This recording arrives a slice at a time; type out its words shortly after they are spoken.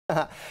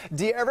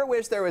Do you ever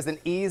wish there was an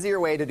easier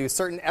way to do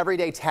certain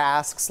everyday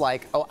tasks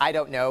like, oh, I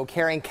don't know,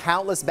 carrying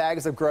countless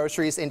bags of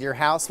groceries into your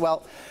house?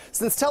 Well,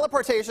 since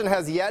teleportation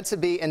has yet to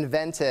be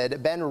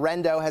invented, Ben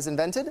Rendo has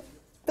invented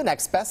the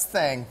next best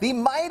thing, the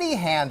Mighty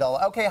Handle.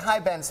 Okay, hi,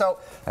 Ben. So,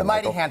 the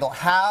Mighty Handle,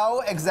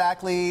 how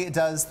exactly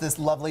does this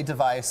lovely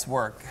device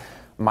work?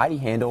 Mighty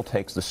Handle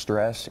takes the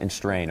stress and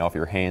strain off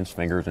your hands,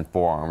 fingers, and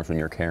forearms when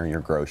you're carrying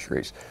your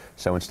groceries.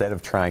 So instead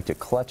of trying to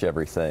clutch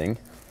everything,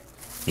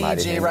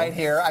 Mighty Handle, right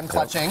here, I'm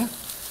clutching.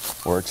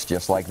 Works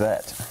just like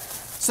that.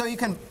 So you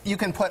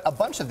can put a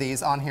bunch of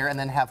these on here and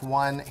then have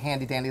one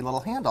handy dandy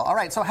little handle. All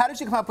right, so how did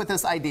you come up with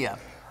this idea?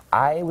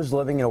 I was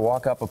living in a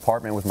walk-up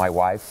apartment with my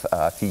wife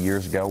a few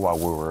years ago while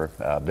we were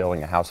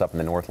building a house up in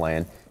the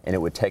Northland, and it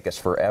would take us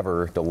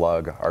forever to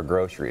lug our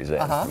groceries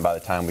in. And by the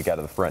time we got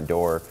to the front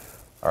door,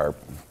 our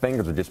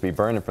fingers would just be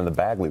burning from the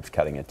bag loops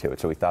cutting into it,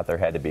 so we thought there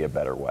had to be a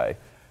better way.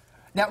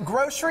 Now,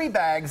 grocery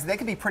bags, they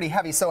can be pretty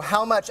heavy, so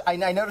how much, I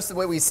noticed the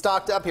way we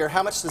stocked up here,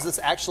 how much does this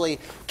actually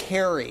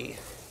carry?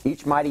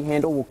 Each Mighty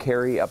Handle will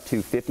carry up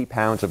to 50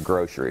 pounds of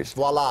groceries.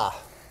 Voila.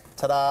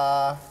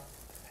 Ta-da.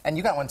 And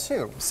you got one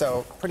too,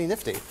 so pretty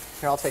nifty.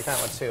 Here, I'll take that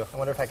one too. I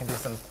wonder if I can do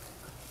some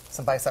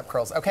bicep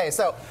curls. Okay,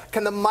 so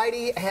can the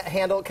Mighty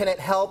Handle, can it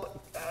help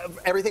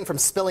everything from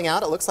spilling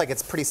out? It looks like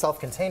it's pretty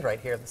self-contained right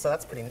here, so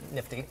that's pretty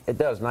nifty. It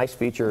does. Nice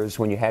features.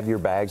 When you have your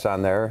bags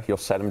on there, you'll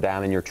set them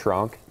down in your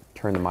trunk,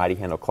 turn the Mighty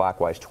Handle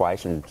clockwise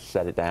twice and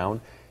set it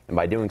down. And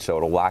by doing so,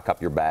 it'll lock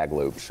up your bag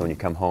loops. So when you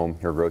come home,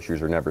 your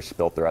groceries are never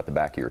spilt throughout the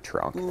back of your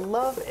trunk.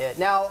 Love it.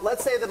 Now,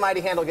 let's say the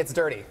Mighty Handle gets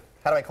dirty.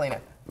 How do I clean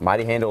it?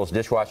 Mighty Handle is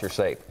dishwasher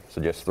safe, so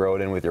just throw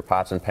it in with your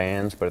pots and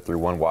pans, put it through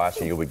one wash,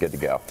 and you'll be good to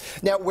go.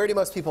 Now, where do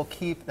most people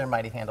keep their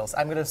Mighty Handles?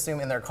 I'm going to assume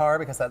in their car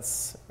because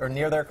that's, or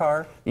near their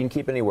car? You can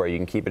keep it anywhere. You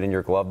can keep it in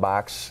your glove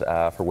box.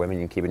 For women,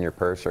 you can keep it in your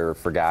purse, or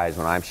for guys,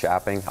 when I'm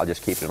shopping, I'll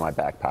just keep it in my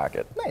back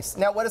pocket. Nice.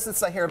 Now, what does it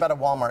say here about a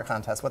Walmart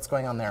contest? What's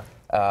going on there?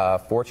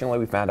 Fortunately,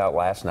 we found out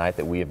last night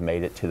that we have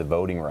made it to the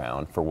voting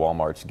round for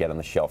Walmart's Get on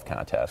the Shelf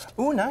contest.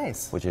 Ooh,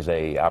 nice. Which is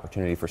an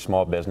opportunity for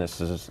small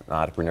businesses and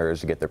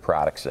entrepreneurs to get their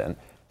products in.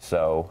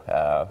 So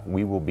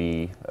we will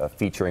be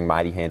featuring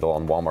Mighty Handle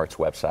on Walmart's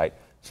website.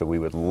 So we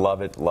would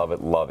love it, love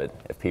it, love it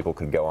if people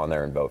could go on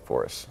there and vote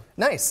for us.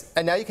 Nice.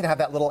 And now you can have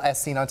that little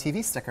as seen on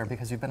TV sticker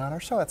because you've been on our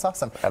show. That's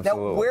awesome.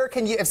 Absolutely. Now, where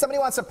can you, if somebody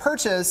wants to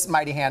purchase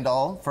Mighty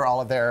Handle for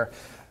all of their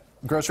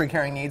grocery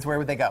carrying needs, where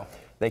would they go?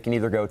 They can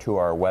either go to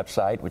our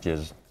website, which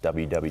is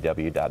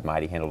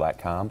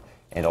www.mightyhandle.com,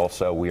 and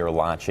also we are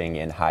launching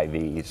in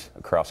Hy-Vees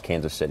across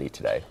Kansas City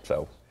today.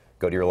 So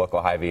go to your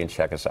local Hy-Vee and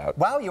check us out.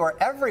 Wow, you are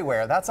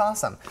everywhere. That's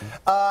awesome.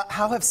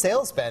 How have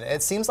sales been?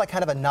 It seems like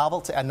kind of a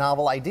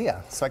novel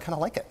idea, so I kind of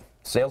like it.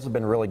 Sales have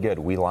been really good.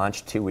 We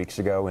launched 2 weeks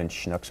ago in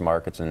Schnucks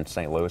Markets in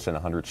St. Louis in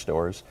 100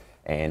 stores,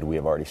 and we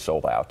have already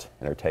sold out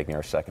and are taking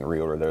our second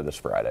reorder there this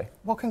Friday.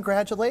 Well,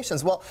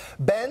 congratulations. Well,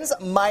 Ben's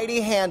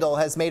Mighty Handle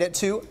has made it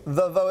to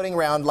the voting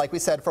round, like we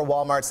said, for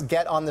Walmart's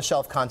Get on the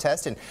Shelf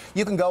contest, and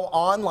you can go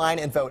online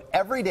and vote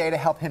every day to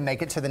help him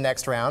make it to the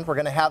next round. We're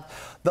going to have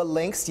the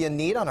links you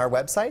need on our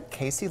website,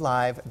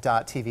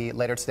 kclive.tv,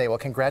 later today. Well,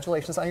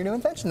 congratulations on your new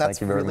invention. That's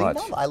Thank you very much.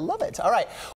 Novel. I love it. All right.